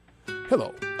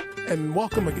Hello, and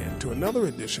welcome again to another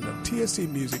edition of TSC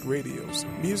Music Radio's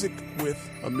Music with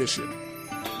a Mission,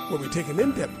 where we take an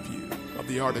in-depth view of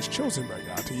the artists chosen by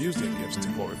God to use their gifts to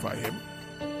glorify Him,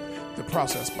 the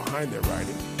process behind their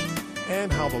writing,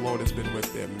 and how the Lord has been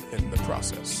with them in the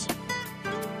process.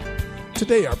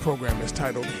 Today our program is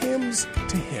titled Hymns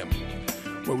to Him,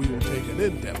 where we will take an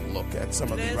in-depth look at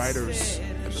some of the writers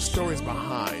and the stories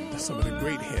behind some of the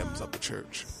great hymns of the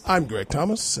church. I'm Greg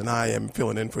Thomas, and I am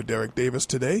filling in for Derek Davis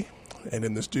today. And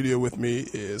in the studio with me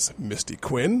is Misty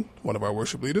Quinn, one of our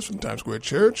worship leaders from Times Square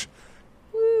Church.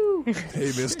 Woo!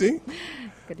 Hey, Misty.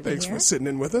 Good to Thanks be here. for sitting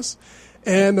in with us.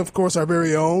 And, of course, our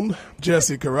very own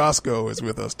Jessie Carrasco is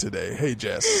with us today. Hey,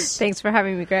 Jess. Thanks for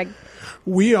having me, Greg.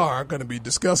 We are going to be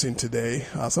discussing today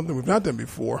something we've not done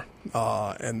before,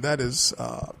 and that is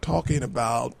talking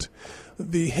about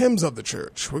the hymns of the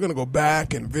church. We're going to go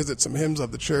back and visit some hymns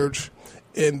of the church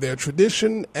in their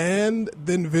tradition and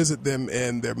then visit them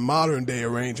in their modern day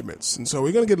arrangements. And so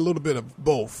we're going to get a little bit of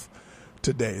both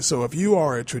today. So if you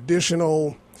are a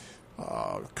traditional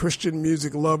Christian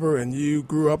music lover and you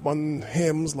grew up on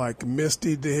hymns like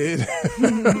Misty did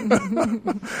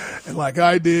and like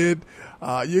I did,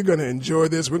 you're going to enjoy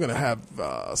this. We're going to have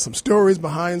some stories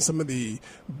behind some of the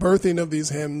birthing of these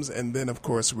hymns, and then, of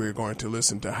course, we're going to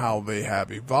listen to how they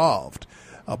have evolved,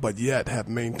 but yet have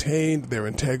maintained their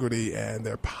integrity and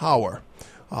their power.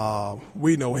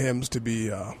 We know hymns to be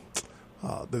the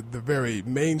very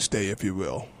mainstay, if you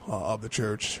will, of the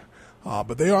church.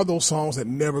 But they are those songs that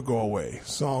never go away.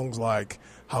 Songs like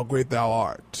How Great Thou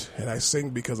Art, and I sing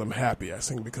because I'm happy. I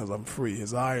sing because I'm free.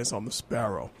 His eye is on the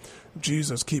sparrow.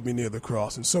 Jesus, keep me near the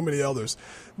cross, and so many others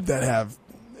that have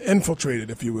infiltrated,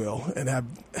 if you will, and have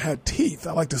had teeth.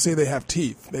 I like to say they have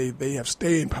teeth. They have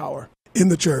staying power in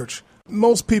the church.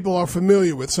 Most people are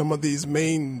familiar with some of these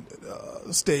main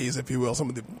stays, if you will, some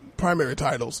of the primary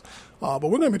titles. But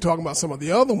we're going to be talking about some of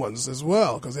the other ones as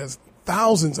well, because there's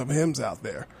thousands of hymns out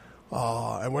there.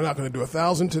 And we're not going to do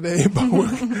 1,000 today, but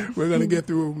we're going to get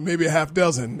through maybe a half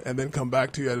dozen and then come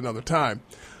back to you at another time.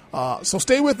 So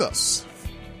stay with us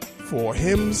for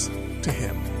Hymns to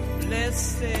Him.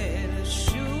 Blessed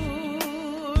assurance,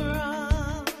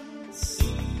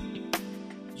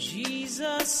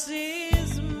 Jesus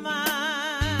is mine.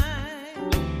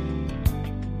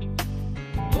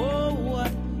 Oh,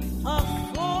 what a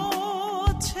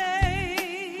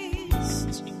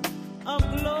foretaste of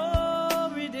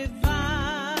glory divine,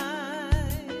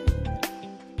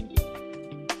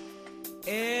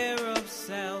 heir of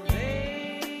salvation.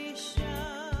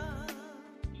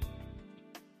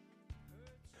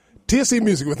 TSC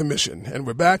Music with a Mission, and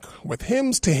we're back with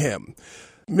Hymns to Him.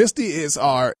 Misty is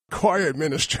our choir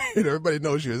administrator. Everybody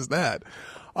knows you as that.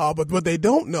 But what they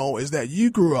don't know is that you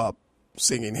grew up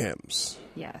singing hymns.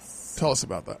 Yes. Tell us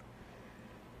about that.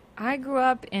 I grew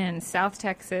up in South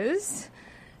Texas,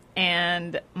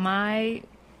 and my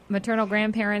maternal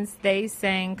grandparents, they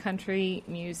sang country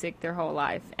music their whole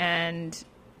life. And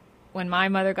when my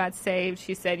mother got saved,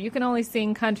 she said, you can only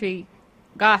sing country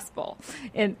gospel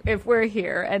if we're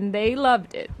here, and they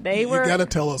loved it. You got to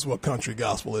tell us what country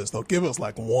gospel is, though. Give us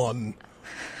like one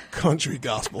country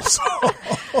gospel song.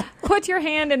 Put your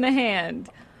hand in the hand.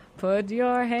 Put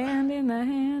your hand in the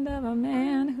hand of a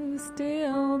man who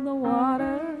stilled the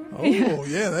water. Oh,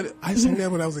 yeah. I sang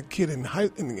that when I was a kid in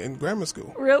grammar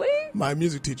school. Really? My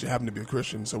music teacher happened to be a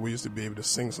Christian, so we used to be able to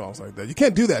sing songs like that. You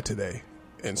can't do that today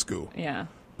in school. Yeah.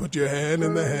 Put your hand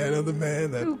in the hand of the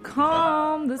man that... To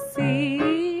calm the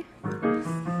sea.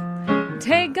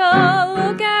 Take a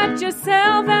look at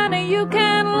yourself, and you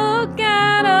can look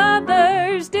at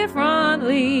others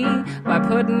differently by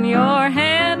putting your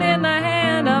hand in the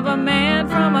hand of a man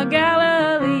from a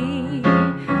Galilee.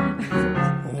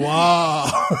 Wow.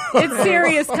 It's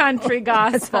serious country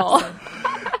gospel.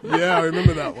 Yeah, I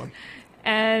remember that one.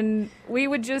 And we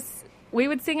would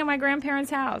sing at my grandparents'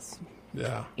 house.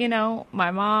 Yeah. You know,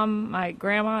 my mom, my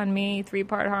grandma, and me,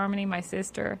 3-part harmony, my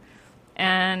sister.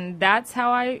 And that's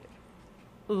how I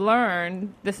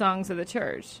learned the songs of the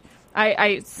church.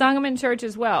 I sung them in church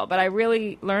as well, but I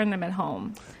really learned them at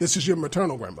home. This is your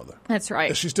maternal grandmother. That's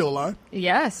right. Is she still alive?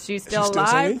 Yes, she's still still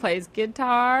alive, singing? plays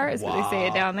guitar, is what they say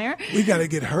it down there. We got to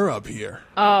get her up here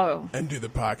Oh, and do the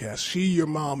podcast. She, your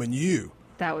mom, and you.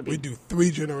 that would be We do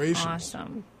 3 generations.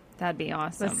 awesome. That'd be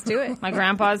awesome. Let's do it. My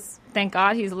grandpa's, thank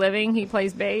God, he's living. He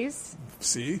plays bass.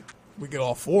 See? We get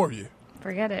all 4 of you.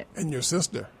 Forget it. And your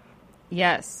sister.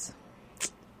 Yes.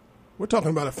 We're talking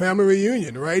about a family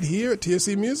reunion right here at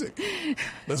TSC Music.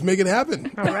 Let's make it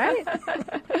happen. All right.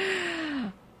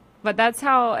 But that's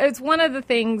how, it's one of the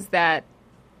things that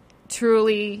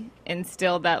truly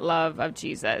instilled that love of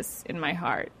Jesus in my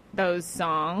heart. those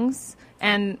songs.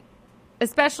 And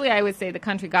especially, I would say, the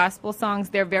country gospel songs,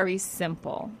 they're very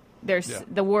simple.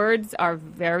 The words are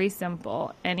very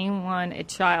simple. Anyone, a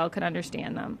child, could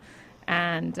understand them.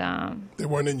 And they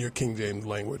weren't in your King James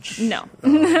language. No.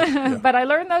 But I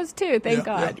learned those too, thank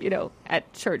God,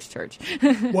 at church.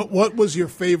 What was your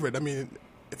favorite? I mean,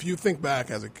 if you think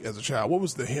back as a child, what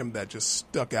was the hymn that just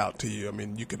stuck out to you? I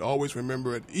mean, you could always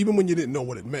remember it, even when you didn't know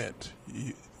what it meant.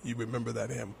 You remember that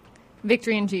hymn.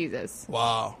 Victory in Jesus.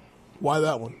 Wow. Why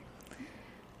that one?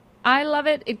 I love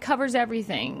it. It covers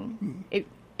everything.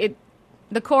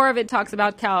 The core of it talks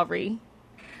about Calvary,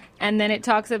 and then it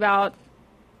talks about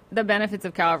the benefits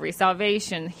of Calvary,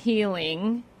 salvation,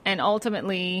 healing, and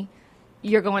ultimately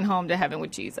you're going home to heaven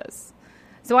with Jesus.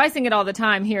 So I sing it all the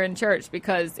time here in church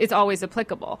because it's always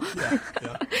applicable. Yeah.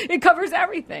 It covers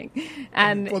everything.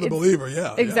 And for the believer,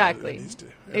 Exactly. It needs to,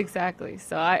 Exactly.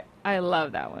 So I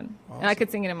love that one. Awesome. And I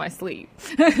could sing it in my sleep.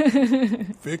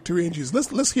 Victory in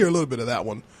Jesus. Let's hear a little bit of that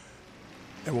one,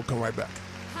 and we'll come right back.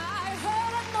 I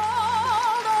heard an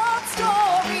old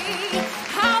story,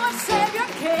 how a Savior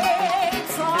came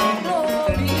from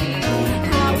glory,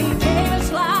 how he gave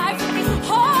his life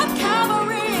on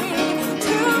Calvary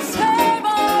to save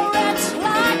a wretch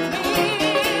like me.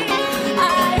 I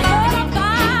heard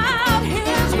about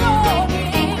his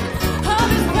glory, of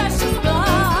his precious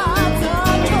blood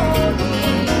adorned me.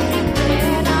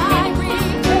 Then I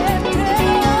repented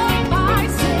of my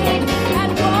sin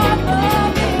and won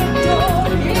the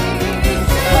victory.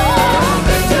 Oh,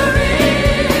 victory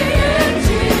in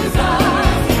Jesus,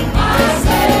 my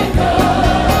Savior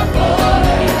forever.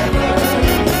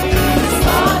 He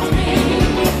sought me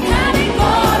and he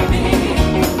bought me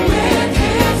with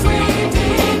his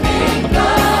redeeming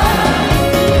blood.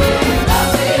 He loved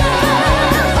me as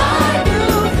I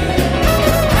knew him,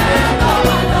 and all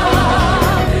my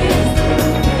love is through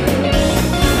him.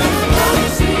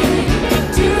 Promising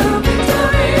to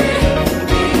victory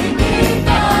beneath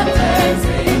the blazing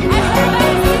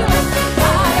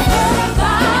I heard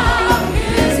about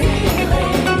his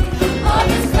healing, of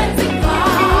his cleansing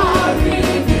power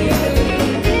revealing,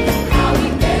 how he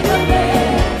gave the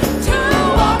lame to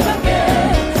walk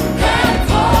again, and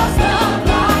caused the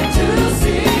blind to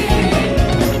see.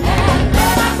 And then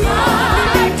I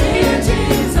cried, dear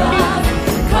Jesus,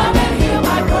 come and heal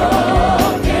my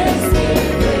broken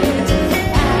spirit.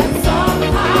 And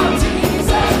somehow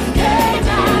Jesus came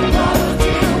and brought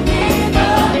to me the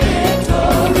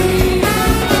victory.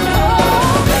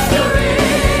 Oh, victory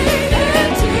in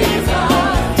Jesus,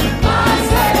 my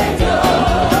Savior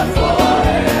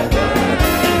forever.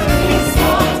 He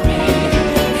sought me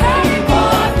and he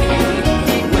bought me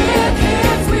with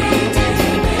his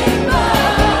redeeming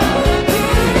blood. He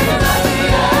loved me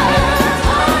as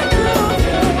I knew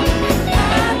him,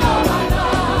 and all my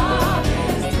love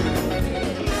is through him.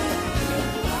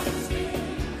 Promised me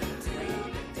to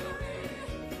victory.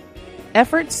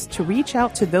 Efforts to reach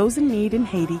out to those in need in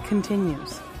Haiti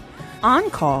continues. On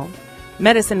Call,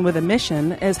 Medicine with a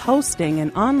Mission is hosting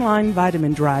an online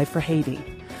vitamin drive for Haiti.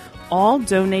 All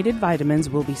donated vitamins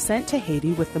will be sent to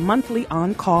Haiti with the monthly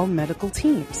On Call medical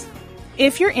teams.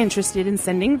 If you're interested in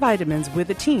sending vitamins with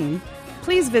a team,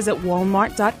 please visit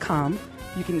walmart.com.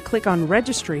 You can click on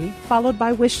Registry, followed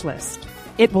by Wish List.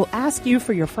 It will ask you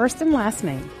for your first and last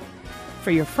name.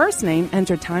 For your first name,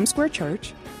 enter Times Square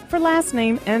Church. For last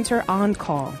name, enter On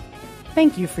Call.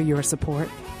 Thank you for your support.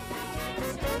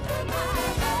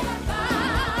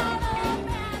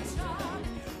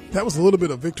 That was a little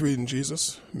bit of Victory in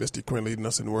Jesus. Misty Quinn leading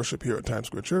us in worship here at Times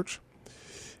Square Church.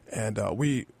 And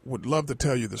we would love to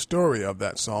tell you the story of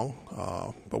that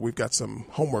song, but we've got some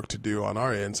homework to do on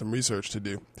our end, some research to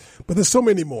do. But there's so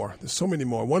many more.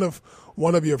 One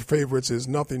of your favorites is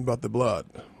Nothing But the Blood.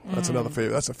 That's another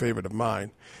favorite. That's a favorite of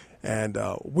mine. And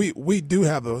we do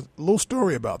have a little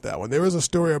story about that one. There is a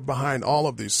story behind all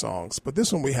of these songs, but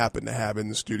this one we happen to have in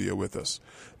the studio with us.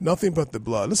 Nothing But the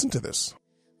Blood. Listen to this.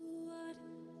 What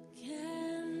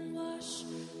can wash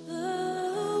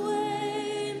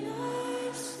away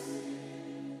my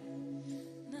sin?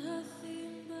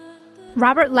 Nothing but the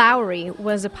Robert Lowry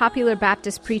was a popular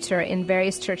Baptist preacher in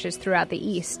various churches throughout the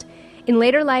East. In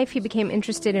later life, he became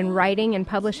interested in writing and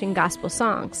publishing gospel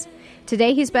songs.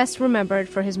 Today, he's best remembered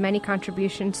for his many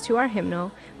contributions to our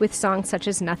hymnal with songs such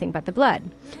as Nothing But the Blood,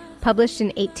 published in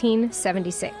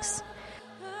 1876.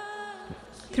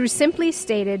 Through simply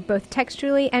stated both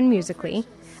textually and musically,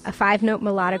 a 5-note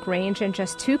melodic range and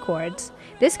just 2 chords,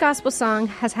 this gospel song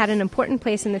has had an important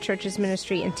place in the church's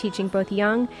ministry in teaching both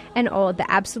young and old the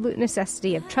absolute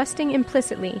necessity of trusting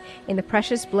implicitly in the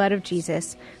precious blood of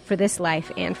Jesus for this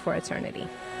life and for eternity.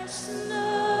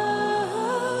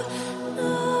 no,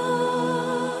 no.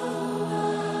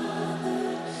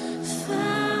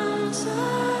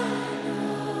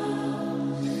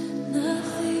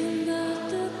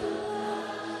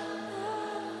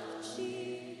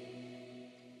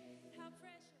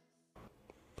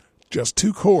 just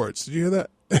 2 chords. Did you hear that?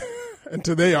 And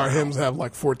today our hymns have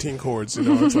like 14 chords, you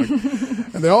know. It's like,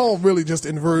 and they're all really just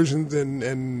inversions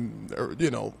and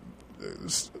you know,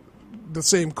 the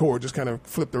same chord just kind of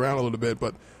flipped around a little bit.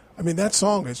 But I mean, that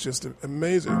song is just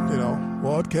amazing, you know.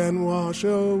 What can wash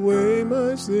away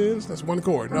my sins? That's 1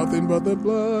 chord. Nothing but the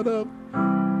blood of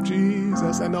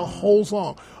Jesus. And the whole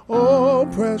song. Oh,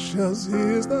 precious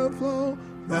is the flow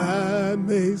that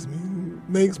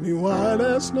makes me white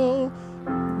as snow.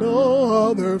 No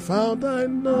other fount I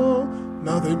know,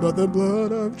 nothing but the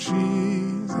blood of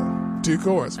Jesus. 2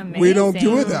 chords. We don't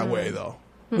do it that way, though.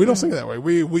 We don't sing it that way.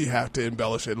 We have to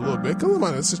embellish it a little bit. Come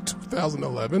on, this is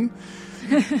 2011.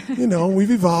 You know, we've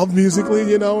evolved musically,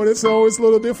 you know, and it's always a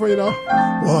little different, you know.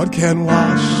 What can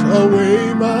wash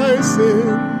away my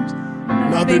sins?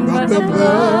 Nothing but the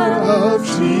blood of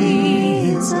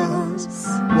Jesus.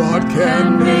 What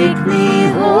can make me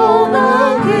whole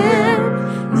again?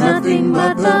 Nothing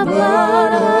but the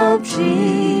blood of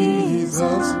Jesus.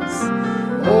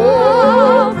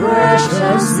 Oh,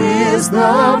 precious is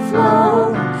the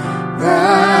flow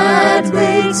that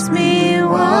makes me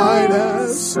white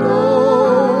as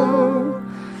snow.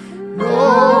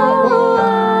 No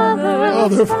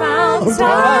other fount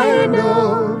I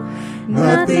know,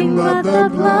 nothing but the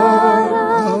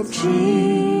blood of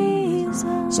Jesus.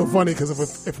 So funny,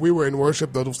 because if we were in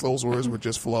worship, those words would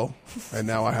just flow, and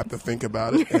now I have to think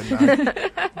about it, and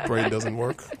my brain doesn't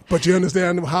work. But you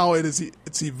understand how it's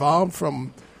evolved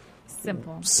from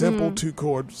simple 2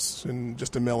 chords and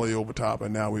just a melody over top,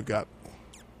 and now we've got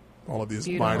all of these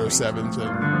minor 7s,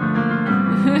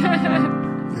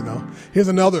 and you know. Here's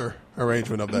another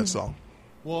arrangement of that song.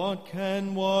 What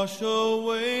can wash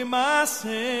away my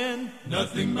sin?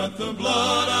 Nothing but the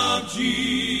blood of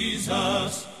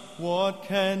Jesus. What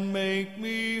can make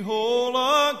me whole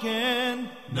again?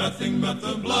 Nothing but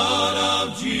the blood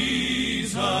of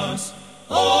Jesus.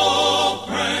 Oh,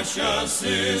 precious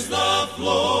is the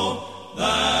flow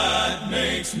that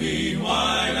makes me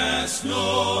white as snow.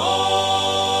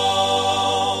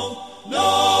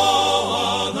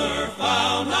 No other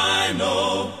fount I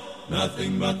know,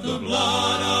 nothing but the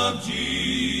blood of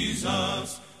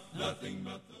Jesus. Nothing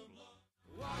but the blood.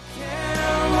 What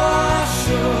can wash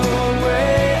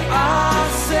away our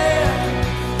sin?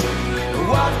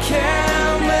 What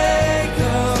can make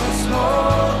us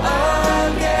whole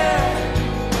again?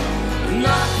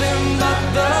 Nothing but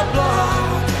the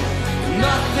blood.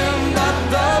 Nothing but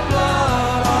the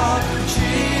blood of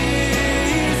Jesus.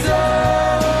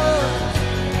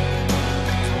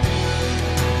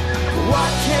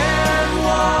 What can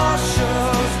wash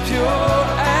us pure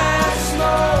as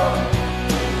snow?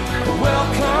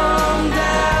 Welcome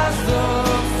as the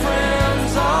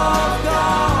friends of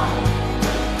God.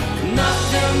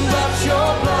 Nothing but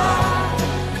your blood.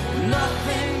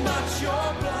 Nothing but your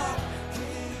blood.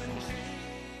 King Jesus.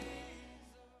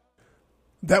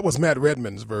 That was Matt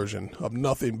Redman's version of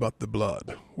Nothing But the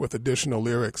Blood, with additional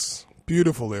lyrics,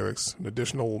 beautiful lyrics, an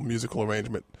additional musical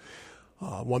arrangement,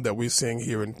 one that we sing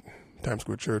here in Times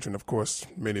Square Church, and of course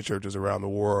many churches around the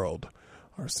world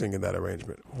are singing that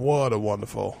arrangement. What a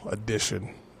wonderful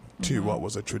addition to what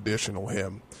was a traditional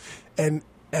hymn. And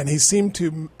he seemed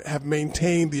to have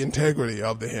maintained the integrity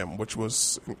of the hymn, which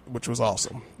was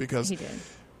awesome, because He did.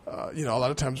 you know, a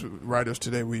lot of times writers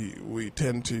today, we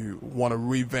tend to want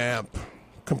to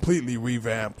completely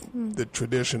revamp the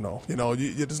traditional. You know,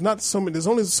 there's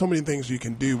only so many things you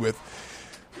can do with,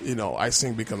 you know, I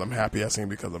sing because I'm happy, I sing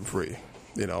because I'm free.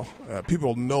 You know,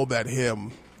 people know that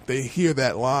hymn. They hear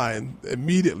that line,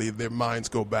 immediately their minds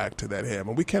go back to that hymn.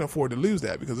 And we can't afford to lose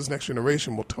that, because this next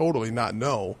generation will totally not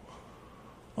know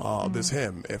this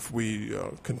hymn if we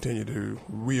continue to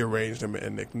rearrange them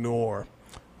and ignore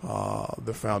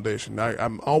the foundation.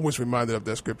 I'm always reminded of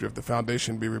that scripture, if the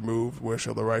foundation be removed, where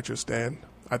shall the righteous stand?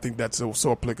 I think that's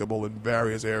so applicable in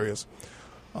various areas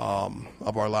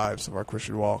of our lives, of our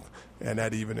Christian walk, and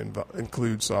that even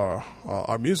includes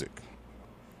our music.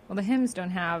 Well, the hymns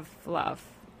don't have fluff.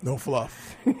 No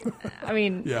fluff. I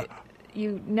mean, Yeah.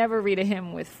 you never read a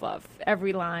hymn with fluff.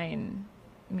 Every line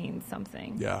means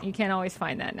something. Yeah. You can't always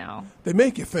find that now. They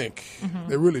make you think.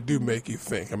 They really do make you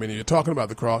think. I mean, if you're talking about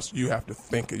the cross, you have to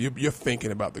think. You're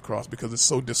thinking about the cross because it's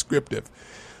so descriptive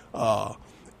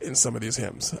in some of these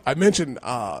hymns. I mentioned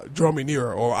Draw Me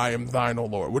Nearer, or I Am Thine, O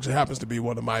Lord, which happens to be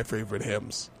one of my favorite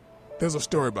hymns. There's a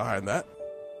story behind that.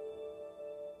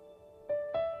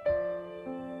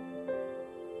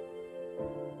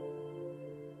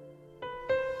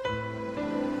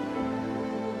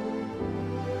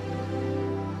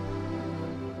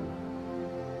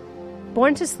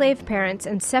 Born to slave parents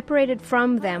and separated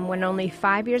from them when only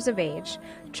 5 years of age,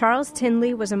 Charles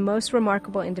Tindley was a most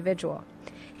remarkable individual.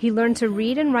 He learned to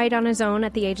read and write on his own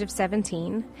at the age of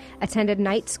 17, attended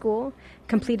night school,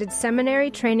 completed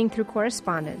seminary training through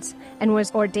correspondence, and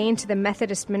was ordained to the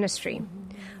Methodist ministry.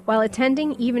 While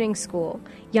attending evening school,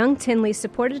 young Tindley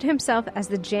supported himself as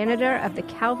the janitor of the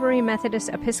Calvary Methodist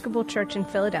Episcopal Church in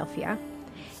Philadelphia.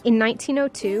 In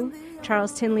 1902,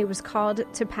 Charles Tindley was called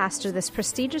to pastor this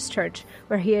prestigious church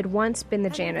where he had once been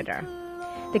the janitor.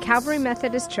 The Calvary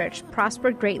Methodist Church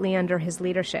prospered greatly under his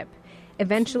leadership.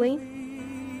 Eventually,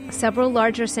 several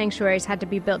larger sanctuaries had to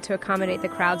be built to accommodate the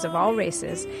crowds of all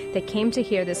races that came to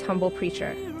hear this humble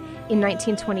preacher. In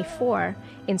 1924,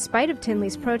 in spite of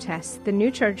Tindley's protests, the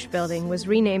new church building was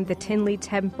renamed the Tindley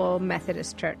Temple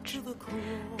Methodist Church.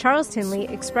 Charles Tindley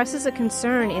expresses a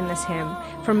concern in this hymn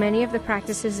for many of the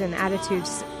practices and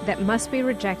attitudes that must be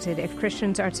rejected if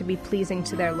Christians are to be pleasing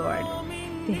to their Lord.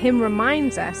 The hymn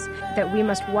reminds us that we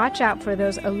must watch out for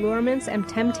those allurements and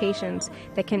temptations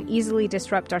that can easily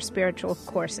disrupt our spiritual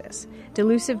courses: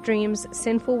 delusive dreams,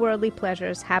 sinful worldly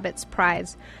pleasures, habits,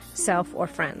 prides, self, or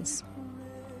friends.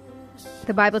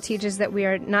 The Bible teaches that we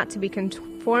are not to be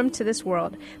conformed to this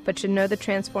world, but should know the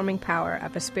transforming power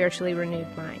of a spiritually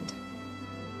renewed mind.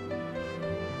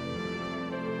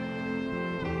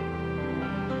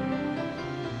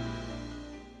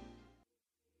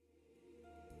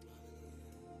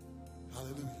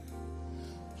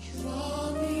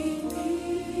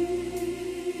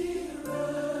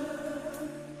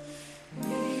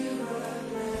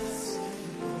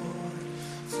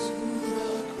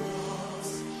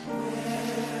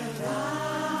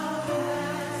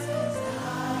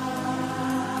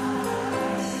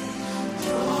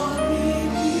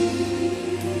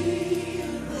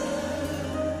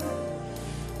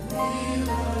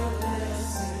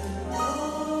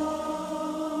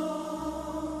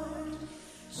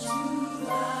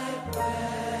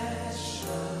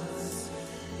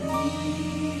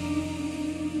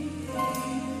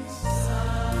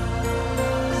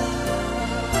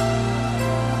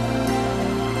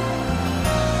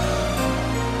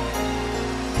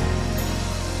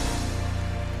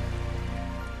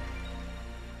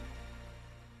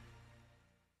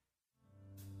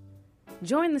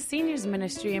 Join the Seniors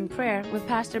Ministry in prayer with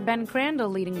Pastor Ben Crandall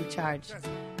leading the charge.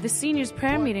 The Seniors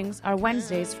Prayer Meetings are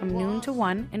Wednesdays from noon to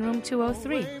 1 in room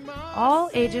 203.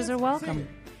 All ages are welcome.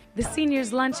 The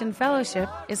Seniors Lunch and Fellowship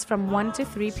is from 1 to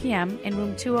 3 p.m. in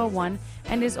room 201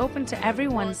 and is open to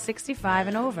everyone 65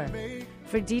 and over.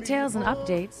 For details and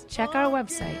updates, check our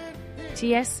website,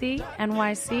 tscnyc.org.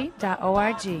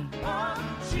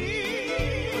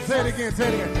 Say it again.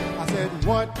 I said,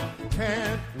 what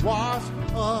can wash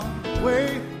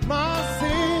away my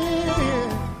sin?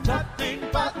 Nothing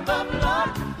but the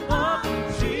blood of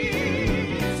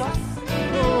Jesus.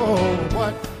 Oh,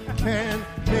 what can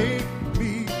make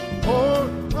me whole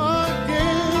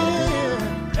again?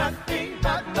 Nothing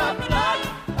but the blood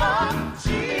of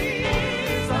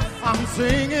Jesus. I'm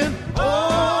singing,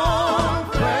 oh,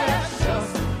 precious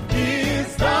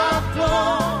is the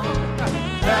flow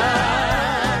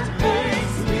that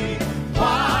makes me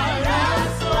white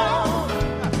as snow.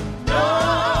 No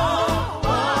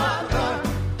other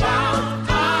fount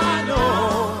I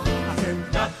know.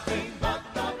 Nothing but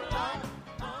the blood.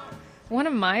 One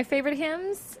of my favorite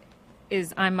hymns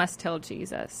is I Must Tell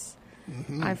Jesus.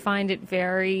 Mm-hmm. I find it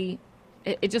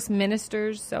it just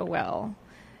ministers so well.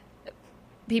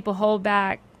 People hold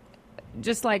back,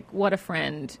 just like What a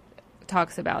Friend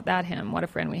talks about that hymn, what a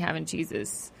friend we have in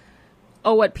Jesus.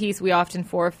 Oh, what peace we often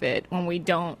forfeit when we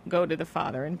don't go to the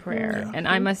Father in prayer. Yeah. And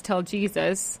I Must Tell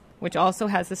Jesus, which also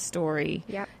has a story.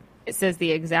 Yep. It says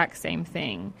the exact same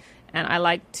thing. And I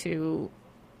like to,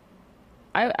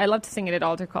 I love to sing it at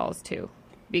altar calls too,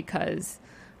 because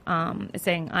it's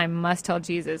saying, I must tell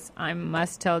Jesus, I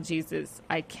must tell Jesus,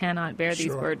 I cannot bear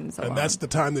these burdens alone. And that's the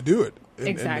time to do it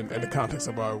in the context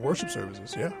of our worship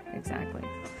services, yeah. Exactly.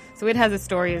 So it has a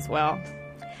story as well.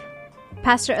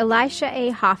 Pastor Elisha A.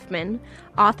 Hoffman,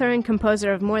 author and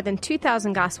composer of more than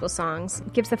 2,000 gospel songs,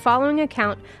 gives the following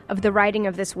account of the writing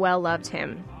of this well-loved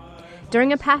hymn.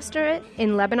 During a pastorate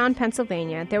in Lebanon,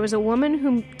 Pennsylvania, there was a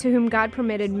woman to whom God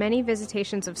permitted many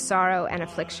visitations of sorrow and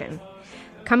affliction.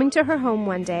 Coming to her home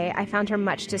one day, I found her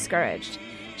much discouraged.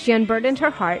 She unburdened her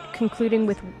heart, concluding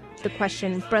with the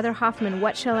question, "Brother Hoffman,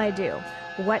 what shall I do?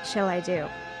 What shall I do?"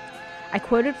 I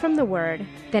quoted from the Word,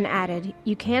 then added,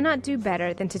 "You cannot do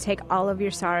better than to take all of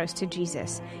your sorrows to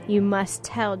Jesus. You must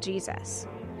tell Jesus."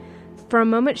 For a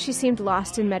moment she seemed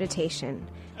lost in meditation.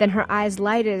 Then her eyes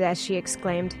lighted as she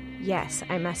exclaimed, "Yes,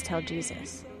 I must tell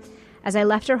Jesus." As I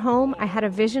left her home, I had a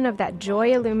vision of that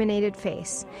joy-illuminated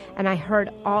face, and I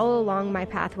heard all along my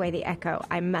pathway the echo,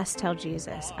 I must tell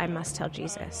Jesus, I must tell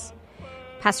Jesus.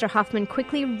 Pastor Hoffman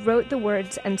quickly wrote the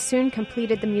words and soon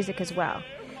completed the music as well.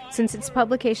 Since its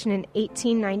publication in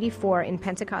 1894 in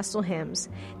Pentecostal Hymns,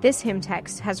 this hymn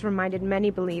text has reminded many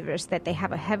believers that they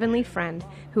have a heavenly friend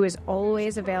who is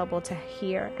always available to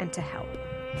hear and to help.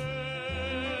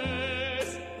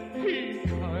 He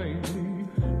kindly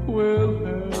will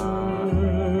help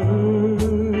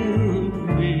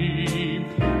me.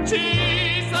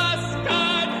 Jesus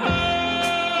can help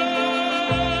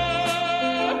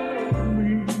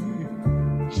me.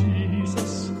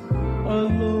 Jesus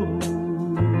alone.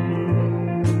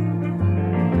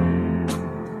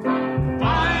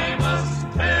 I must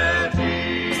tell Jesus.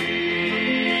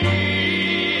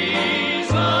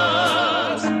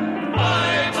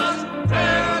 I must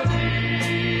tell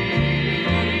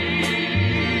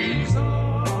Jesus.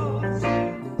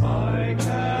 I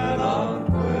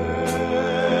cannot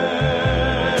bear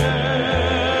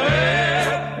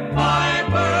my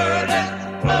burdens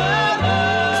alone.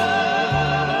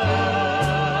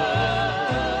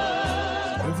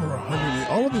 Over 100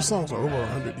 all of these songs are over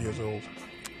 100 years old.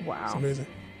 It's Wow. amazing.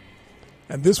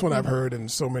 And this one I've heard in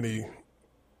so many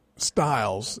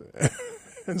styles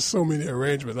and so many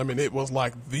arrangements. I mean, it was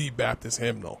like the Baptist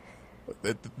hymnal.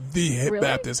 The Really?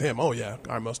 Baptist hymn. Oh, yeah.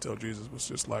 I Must Tell Jesus was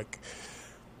just like,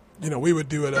 we would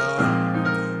do it.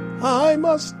 I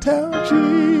must tell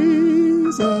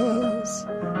Jesus.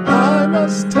 I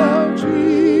must tell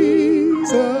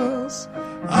Jesus.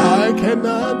 I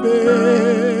cannot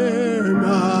bear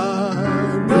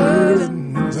my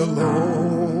burdens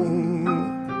alone.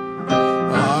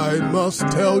 I must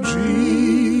tell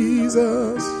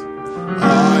Jesus.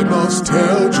 I must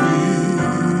tell Jesus.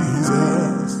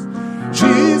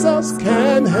 Jesus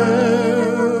can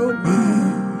help me.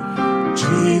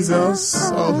 Jesus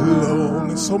alone.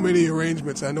 There's so many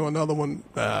arrangements. I know another one.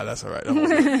 That's all right.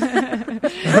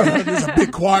 There's a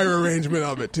big choir arrangement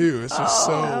of it too. It's just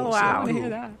wow. so I cool. hear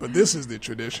that. But this is the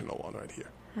traditional one right here.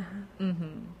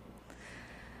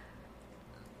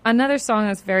 Another song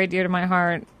that's very dear to my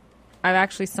heart, I've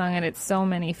actually sung it at so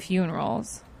many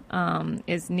funerals,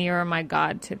 is Nearer My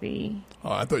God to Thee.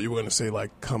 Oh, I thought you were going to say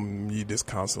like "Come Ye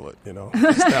Disconsolate."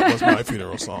 That was my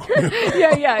funeral song.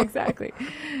 yeah, exactly.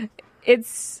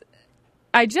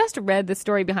 I just read the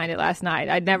story behind it last night.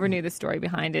 I never knew the story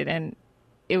behind it, and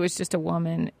it was just a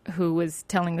woman who was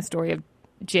telling the story of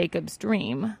Jacob's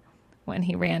dream when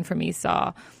he ran from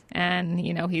Esau, and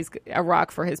he's a rock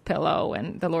for his pillow,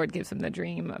 and the Lord gives him the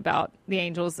dream about the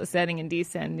angels ascending and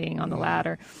descending on the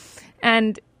ladder.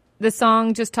 And the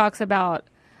song just talks about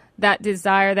that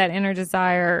desire, that inner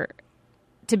desire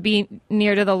to be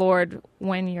near to the Lord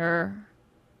when you're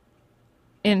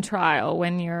in trial,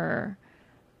 when you're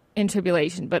in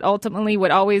tribulation. But ultimately,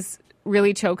 what always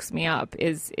really chokes me up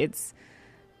is it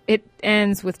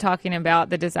ends with talking about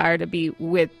the desire to be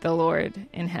with the Lord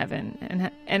in heaven,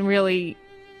 and really,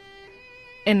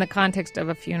 in the context of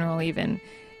a funeral, even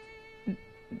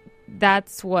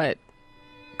that's what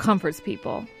comforts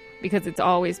people, because it's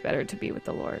always better to be with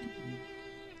the Lord.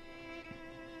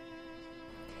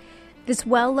 This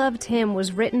well-loved hymn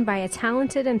was written by a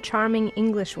talented and charming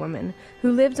Englishwoman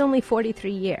who lived only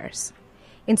 43 years.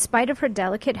 In spite of her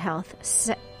delicate health,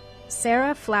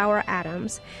 Sarah Flower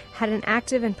Adams had an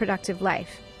active and productive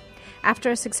life. After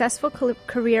a successful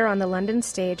career on the London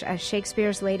stage as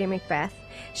Shakespeare's Lady Macbeth,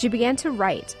 she began to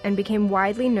write and became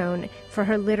widely known for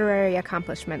her literary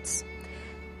accomplishments.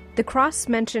 The cross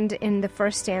mentioned in the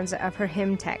first stanza of her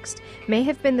hymn text may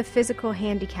have been the physical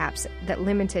handicaps that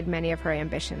limited many of her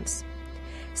ambitions.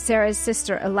 Sarah's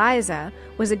sister Eliza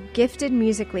was gifted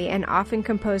musically and often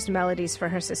composed melodies for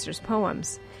her sister's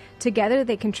poems. Together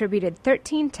they contributed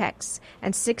 13 texts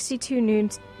and 62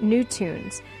 new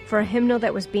tunes for a hymnal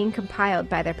that was being compiled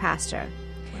by their pastor.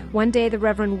 One day the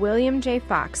Reverend William J.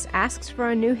 Fox asked for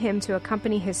a new hymn to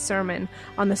accompany his sermon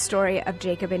on the story of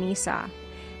Jacob and Esau.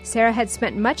 Sarah had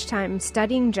spent much time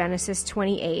studying Genesis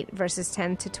 28, verses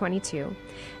 10 to 22,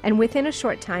 and within a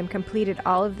short time completed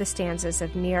all of the stanzas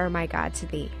of Nearer My God to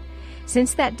Thee.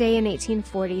 Since that day in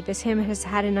 1840, this hymn has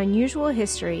had an unusual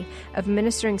history of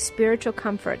ministering spiritual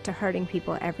comfort to hurting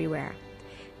people everywhere.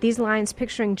 These lines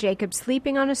picturing Jacob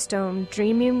sleeping on a stone,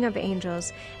 dreaming of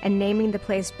angels, and naming the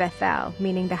place Bethel,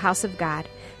 meaning the house of God,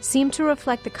 seem to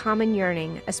reflect the common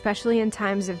yearning, especially in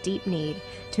times of deep need,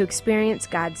 to experience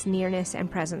God's nearness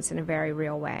and presence in a very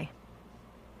real way.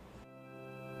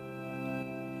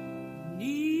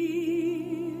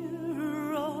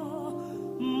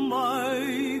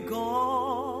 My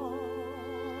God,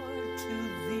 to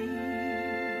Thee,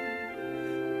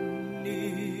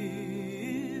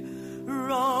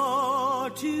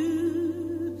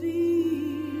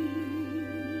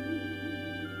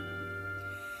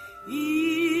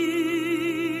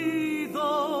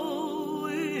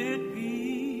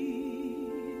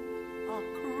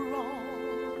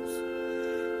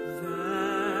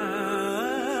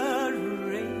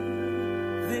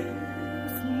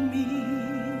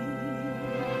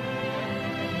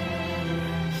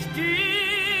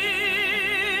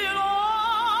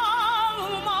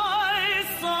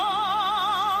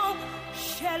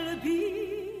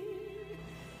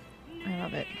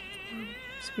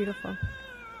 beautiful.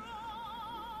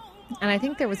 And I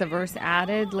think there was a verse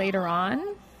added later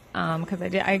on because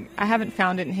I haven't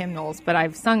found it in hymnals, but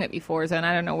I've sung it before, so and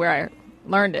I don't know where I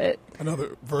learned it.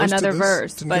 Another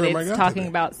verse, but it's talking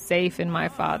about safe in my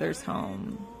Father's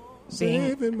home.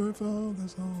 Safe in my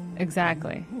Father's home.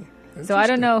 Exactly. So I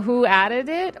don't know who added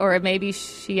it, or maybe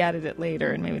she added it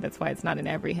later, and maybe that's why it's not in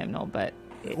every hymnal. But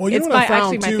well, you it's know what I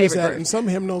found actually my too favorite is that verse. in some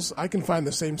hymnals I can find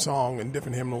the same song in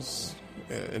different hymnals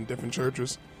in different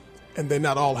churches, and they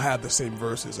not all have the same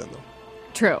verses in them.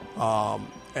 True.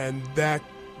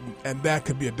 And that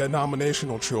could be a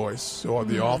denominational choice, or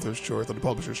the author's choice, or the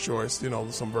publisher's choice. You know,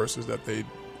 some verses that they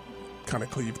kind of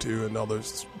cleave to, and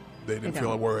others they didn't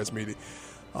feel were as meaty.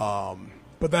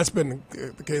 But that's been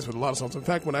the case with a lot of songs. In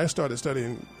fact, when I started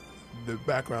studying the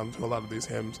background to a lot of these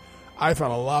hymns, I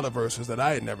found a lot of verses that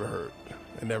I had never heard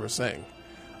and never sang.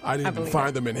 I didn't even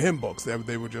find them in hymn books.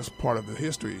 They were just part of the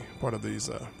history, part of these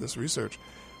this research,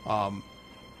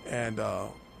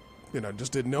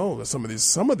 just didn't know that some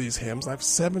of these hymns have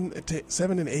 7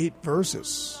 and 8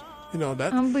 verses. You know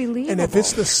that unbelievable. And if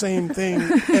it's the same thing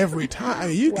every time,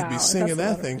 you could be singing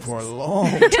that thing for a long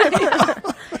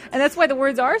time. And that's why the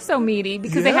words are so meaty,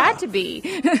 because they had to be.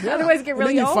 Otherwise, it get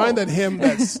really and then you old. find that hymn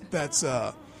that's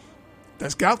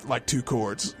got like 2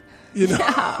 chords, you know,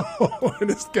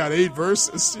 and it's got 8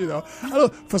 verses. You know, I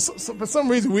don't, for some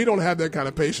reason we don't have that kind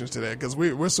of patience today because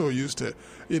we're so used to,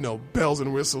 you know, bells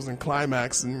and whistles and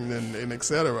climax and et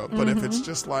cetera. But if it's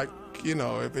just like, you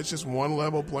know, if it's just one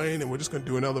level playing and we're just going to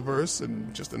do another verse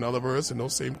and just another verse and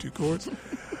those same 2 chords.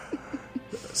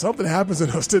 Something happens in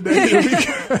us today.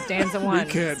 Stanza 1.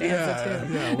 We can't. Stanza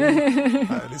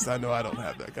 2. At least I know I don't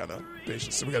have that kind of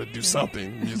patience. So we got to do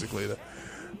something musically to,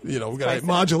 you know, we got to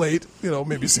modulate, you know,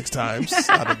 maybe 6 times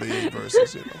out of the 8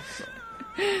 verses. You know. So.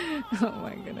 Oh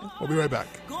my goodness. We'll be right back.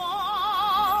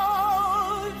 God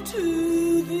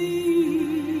to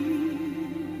thee,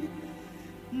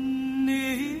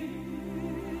 near,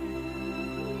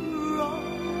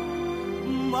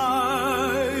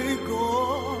 my God,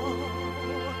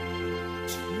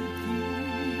 to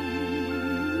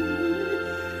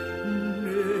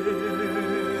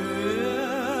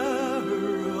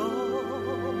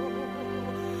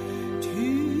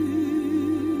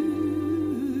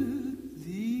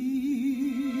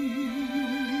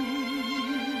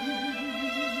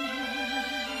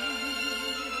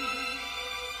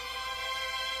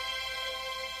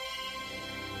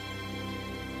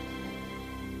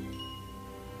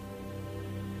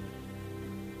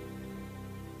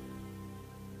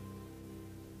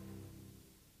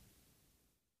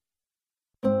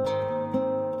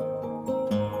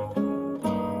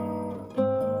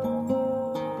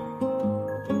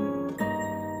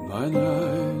Mine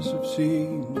eyes have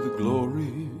seen the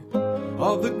glory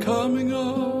of the coming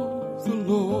of the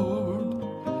Lord.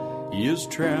 He is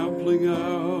trampling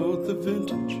out the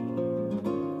vintage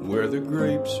where the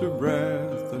grapes of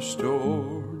wrath are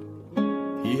stored.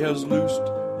 He has loosed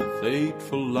the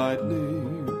fateful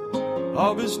lightning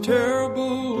of his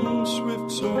terrible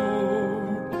swift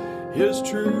sword. His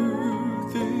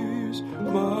truth is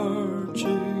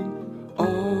marching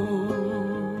on.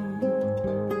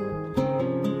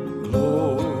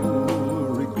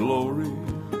 Glory, glory,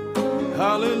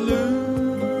 hallelujah.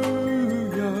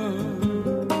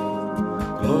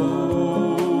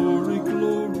 Glory,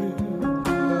 glory,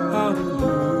 hallelujah.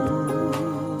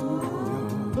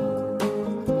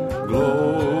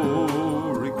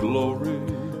 Glory, glory,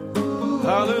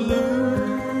 hallelujah.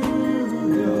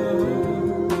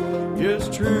 His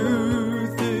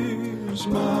truth is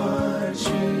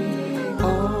marching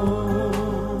on.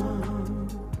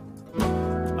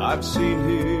 I've seen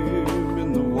him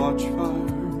in the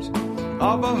watchfires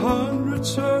of 100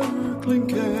 circling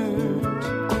camps.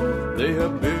 They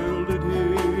have builded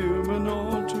him an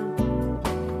altar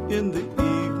in the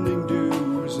evening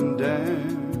dews and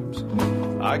damps.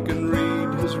 I can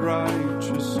read his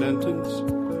righteous sentence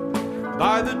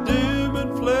by the dim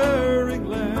and flaring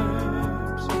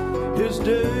lamps. His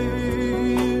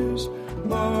days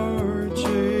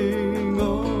marching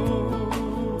on.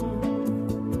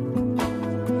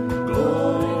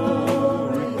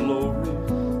 Glory, glory,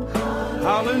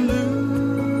 hallelujah.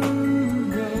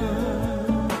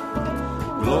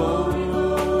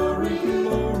 Glory,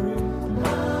 glory,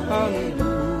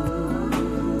 hallelujah.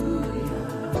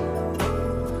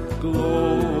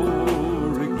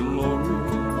 Glory, glory,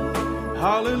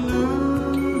 hallelujah.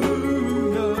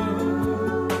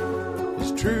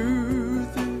 His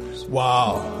truth is.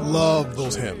 Wow, love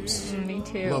those hymns. Me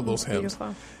too. Love those hymns.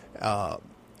 Beautiful.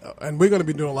 And we're going to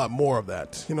be doing a lot more of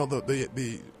that. You know,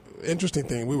 the interesting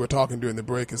thing we were talking during the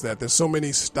break is that there's so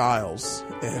many styles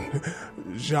and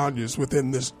genres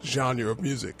within this genre of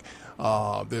music.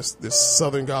 There's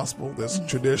Southern gospel, there's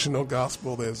traditional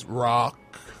gospel, there's rock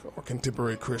or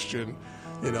contemporary Christian.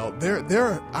 You know,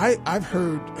 I've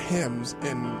heard hymns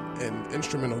in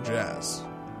instrumental jazz.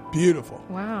 Beautiful.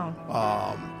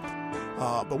 Wow.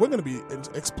 But we're going to be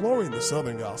exploring the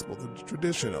Southern gospel, the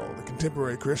traditional, the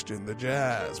contemporary Christian, the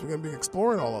jazz. We're going to be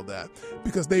exploring all of that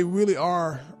because they really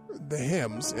are the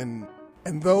hymns. And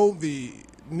though the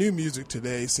new music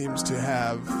today seems to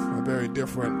have a very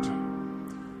different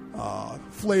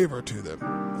flavor to them,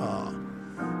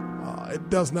 it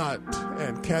does not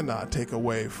and cannot take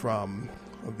away from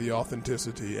the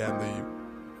authenticity and the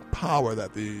power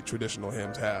that the traditional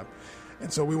hymns have.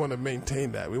 And so we want to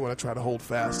maintain that. We want to try to hold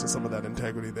fast to some of that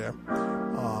integrity there.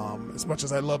 As much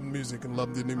as I love music and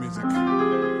love the new music,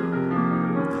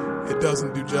 it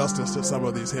doesn't do justice to some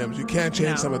of these hymns. You can't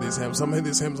change some of these hymns. Some of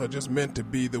these hymns are just meant to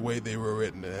be the way they were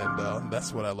written, and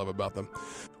that's what I love about them.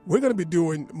 We're going to be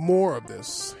doing more of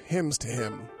this, Hymns to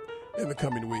Hymn, in the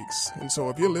coming weeks. And so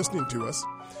if you're listening to us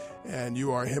and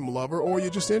you are a hymn lover or you're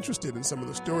just interested in some of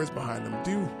the stories behind them,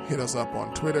 do hit us up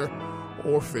on Twitter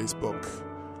or Facebook.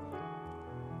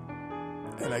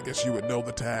 And I guess you would know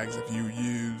the tags if you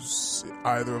use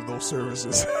either of those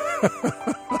services.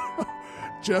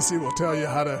 Jesse will tell you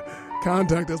how to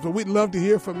contact us, but we'd love to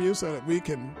hear from you so that we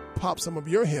can pop some of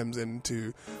your hymns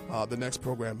into the next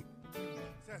program.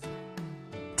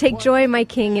 Take joy, my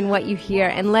King, in what you hear,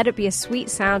 and let it be a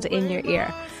sweet sound in your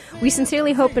ear. We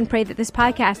sincerely hope and pray that this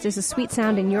podcast is a sweet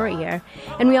sound in your ear,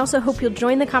 and we also hope you'll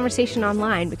join the conversation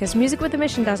online because Music with a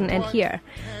Mission doesn't end here.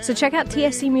 So check out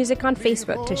TSC Music on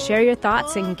Facebook to share your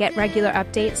thoughts and get regular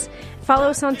updates.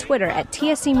 Follow us on Twitter at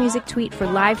TSC Music Tweet for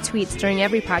live tweets during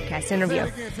every podcast interview.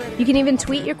 You can even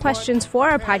tweet your questions for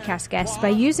our podcast guests by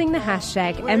using the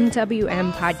hashtag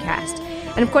MWMPodcast.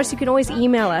 And of course, you can always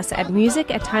email us at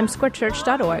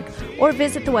music@timesquarechurch.org or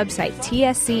visit the website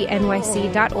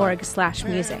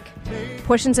tscnyc.org/music.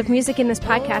 Portions of music in this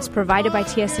podcast provided by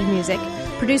TSC Music,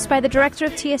 produced by the director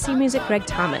of TSC Music, Greg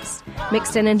Thomas,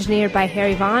 mixed and engineered by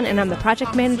Harry Vaughn, and I'm the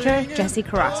project manager, Jesse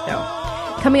Carrasco.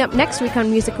 Coming up next week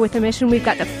on Music with a Mission, we've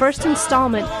got the first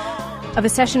installment of a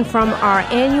session from our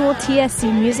annual TSC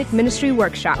Music Ministry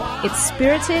Workshop. It's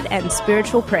Spirited and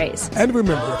Spiritual Praise. And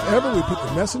remember, if ever we put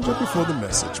the messenger before the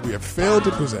message, we have failed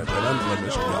to present an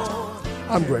unblemished gospel.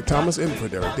 I'm Greg Thomas, in for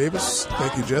Derek Davis.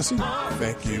 Thank you, Jesse.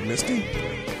 Thank you, Misty.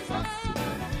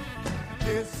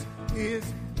 This is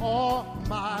all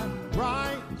my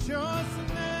righteousness.